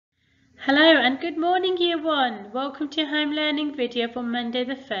Hello and good morning Year 1. Welcome to home learning video for Monday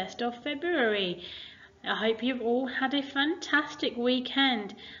the 1st of February. I hope you've all had a fantastic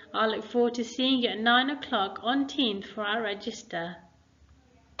weekend. I look forward to seeing you at 9 o'clock on Teams for our register.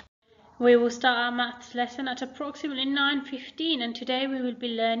 We will start our maths lesson at approximately 9:15 and today we will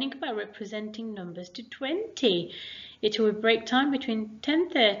be learning about representing numbers to 20. It will be break time between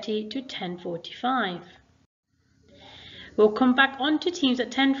 10:30 to 10:45. We'll come back onto Teams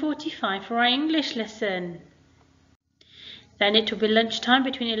at 10:45 for our English lesson. Then it will be lunchtime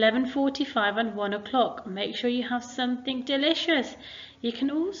between 11:45 and 1 o'clock. Make sure you have something delicious. You can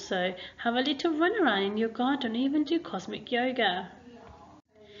also have a little run around in your garden or even do cosmic yoga.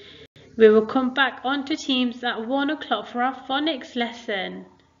 We will come back onto Teams at 1 o'clock for our phonics lesson.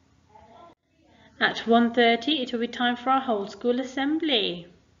 At 1:30 it will be time for our whole school assembly.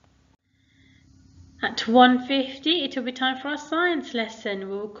 At 1:50 it will be time for our science lesson.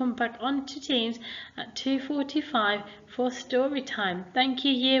 We will come back onto Teams at 2:45 for story time. Thank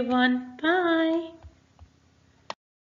you Year 1. Bye.